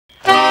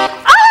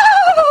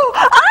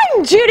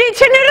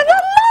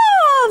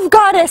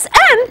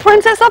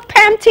Princess of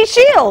Panty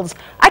Shields.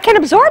 I can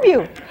absorb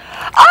you.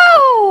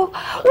 Oh,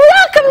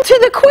 welcome to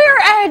the Queer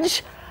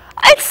Edge.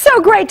 It's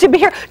so great to be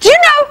here. Do you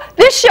know,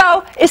 this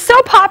show is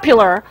so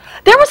popular.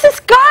 There was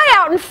this guy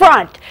out in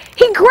front.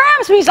 He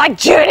grabs me. He's like,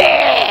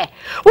 Judy,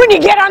 when you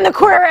get on the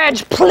Queer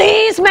Edge,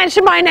 please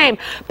mention my name.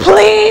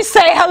 Please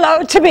say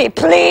hello to me.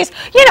 Please.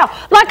 You know,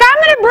 like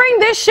I'm going to bring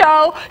this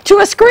show to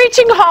a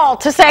screeching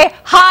halt to say,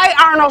 hi,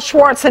 Arnold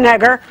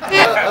Schwarzenegger.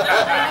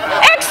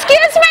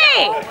 Excuse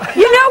me.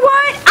 You know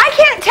what? I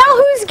can't tell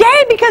who's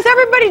gay because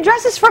everybody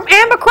dresses from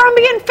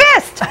Abercrombie and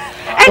Fist.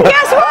 And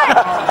guess what?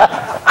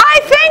 I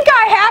think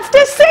I have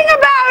to sing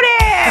about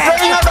it.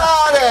 Sing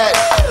about it.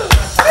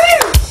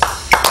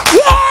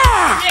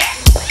 Yeah.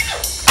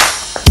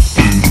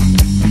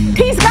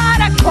 He's got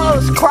a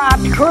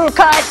close-cropped crew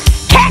cut,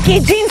 khaki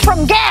jeans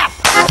from Gap.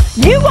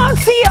 You won't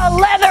see a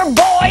leather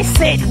boy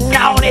sitting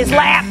on his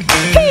lap.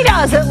 He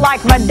doesn't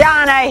like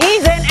Madonna,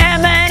 he's an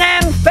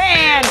Eminem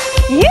fan.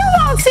 You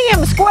won't see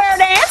him square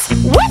dance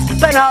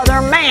with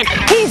another man.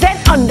 He's an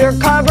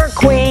undercover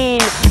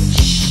queen.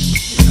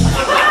 Shh.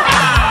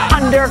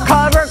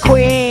 Undercover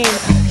queen.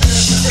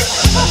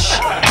 Shh.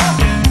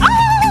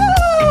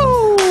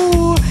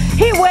 Oh,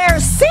 he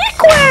wears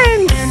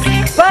sequins,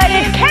 but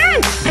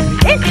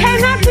it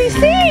cannot be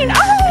seen.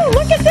 Oh,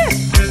 look at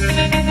this.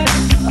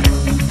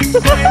 Oh,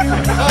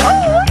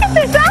 look at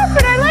this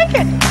outfit. I like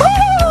it.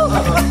 Oh.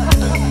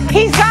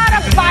 He's got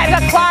a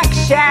 5 o'clock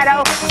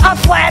shadow, a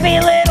flabby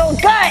little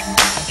gut.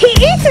 He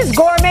eats his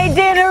gourmet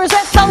dinners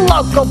at the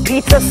local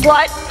pizza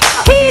slut.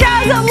 He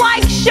doesn't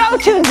like show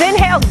tunes,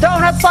 inhales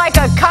donuts like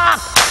a cop.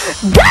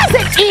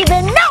 Doesn't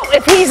even know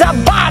if he's a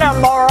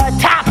bottom or a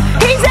top.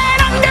 He's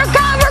an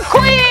undercover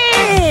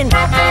queen.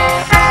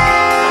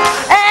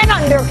 An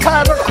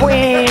undercover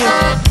queen.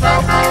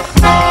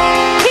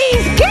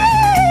 He's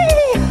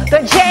gay,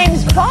 the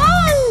James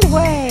Bond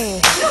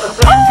way.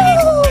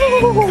 Oh,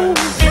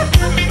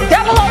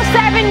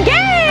 007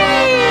 gay.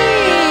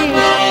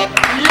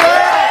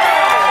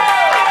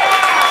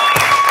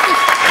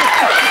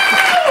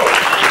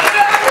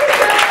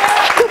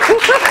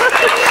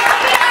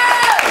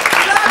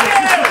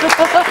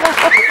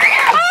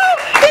 Oh,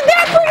 did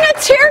that bring a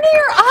tear to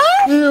your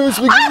eye? It was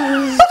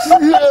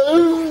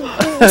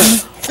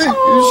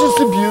just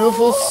a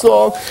beautiful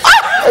song.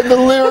 And the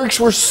lyrics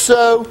were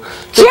so...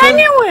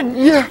 Genuine.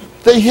 Yeah,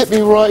 they hit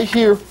me right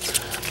here.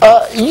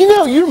 You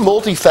know, you're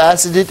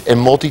multifaceted and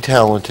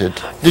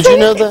multi-talented. Did you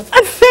know that?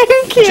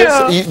 Thank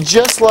you.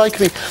 Just like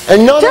me.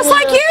 And not just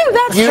like you,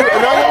 that's true.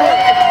 And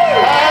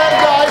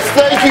guys,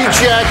 thank you,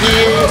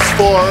 Jackie,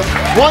 for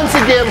once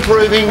again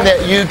proving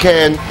that you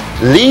can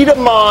lead a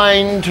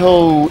mind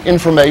to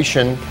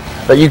information,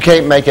 but you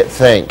can't make it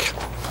think.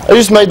 I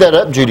just made that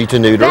up, Judy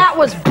Tenuta. That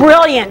was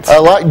brilliant. I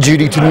like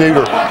Judy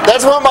Tenuta.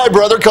 That's what my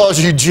brother calls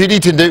you, Judy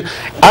Tenuta.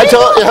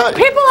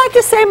 People like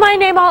to say my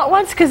name all at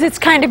once because it's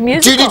kind of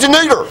musical. Judy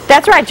Tenuta.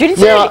 That's right, Judy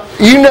Tenuta. Now,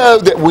 you know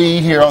that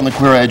we here on the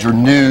Queer Edge are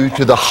new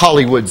to the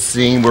Hollywood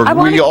scene where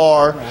we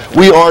are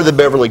the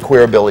Beverly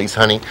Queerbillies,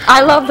 honey.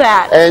 I love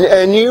that.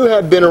 And you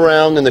have been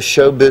around in the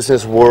show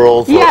business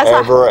world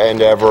forever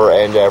and ever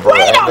and ever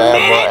and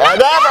ever.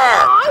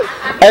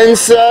 And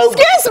so...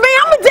 Excuse me,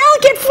 I'm a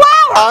delicate flower.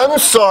 I'm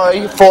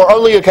sorry, for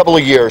only a couple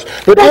of years.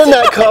 But in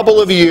that couple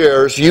of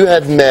years, you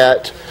have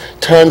met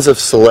tons of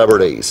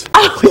celebrities.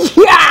 Oh,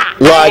 yeah,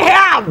 like, I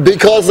have.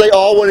 Because they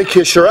all want to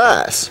kiss your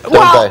ass, don't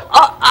they?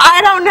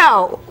 I don't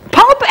know.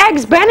 Pope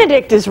Eggs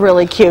Benedict is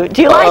really cute.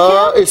 Do you like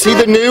him? Is he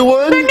the new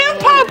one? The new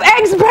Pope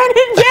Eggs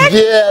Benedict?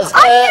 Yes.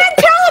 I can't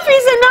tell if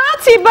he's a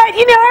Nazi, but,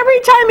 you know, every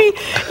time he,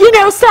 you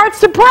know, starts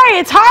to pray,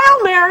 it's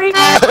Hail Mary.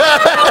 I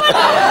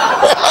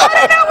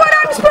don't know what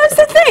I'm supposed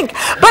to think.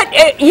 But,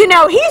 you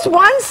know, he's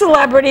one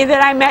celebrity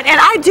that I met, and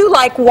I do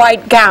like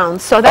white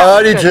gowns, so that's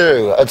I do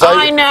too.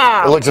 I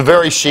know. It looks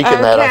very chic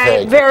in that, I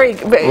think. Very,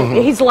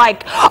 he's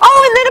like,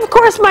 oh, and then, of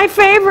course, my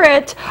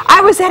favorite,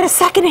 I was at a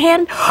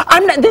secondhand,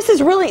 this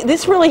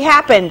really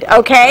happened,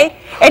 okay?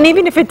 And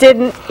even if it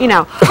didn't, you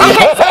know.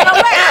 Okay, so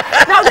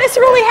no, this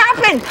really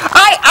happened.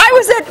 I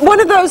was at one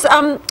of those,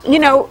 you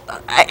know,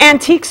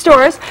 antique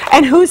stores,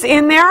 and who's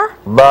in there?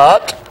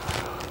 But...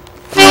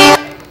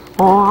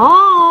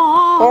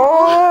 Oh,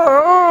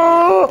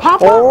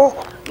 Papa,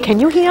 can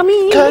you hear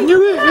me? Can you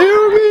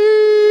hear me?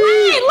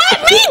 Hey, let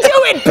me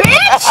do it,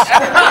 bitch!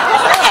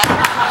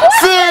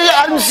 See,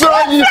 I'm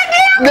sorry.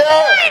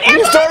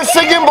 You start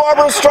singing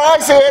Barbara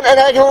Streisand, and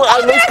I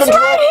lose control. That's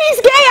right,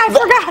 he's gay. I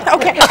forgot.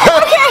 Okay.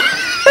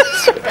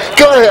 Okay.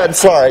 Go ahead.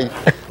 Sorry.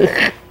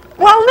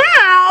 Well,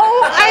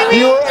 now, I mean...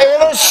 You were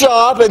in a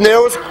shop, and there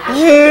was...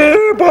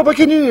 Yeah, Papa,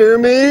 can you hear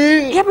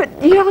me? Yeah, but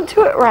you don't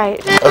do it right.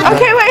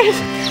 Okay, wait.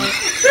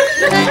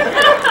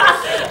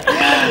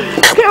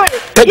 Okay, wait.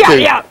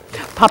 Yeah.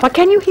 Papa,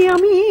 can you hear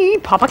me?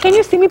 Papa, can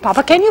you see me?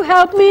 Papa, can you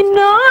help me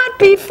not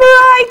be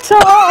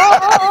frightened?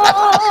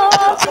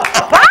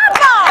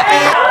 Papa!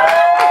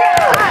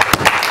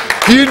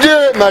 You do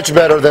it much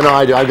better than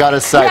I do, I gotta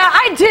say. Yeah,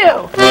 I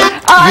do.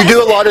 You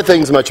do a lot of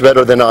things much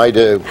better than I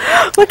do.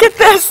 Look at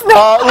this.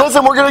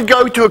 Listen, we're going to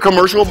go to a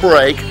commercial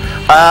break,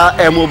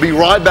 and we'll be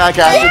right back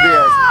after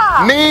this.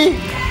 Yeah! Me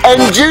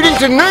and Judy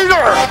Tenuta.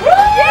 Right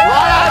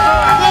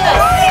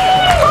after this.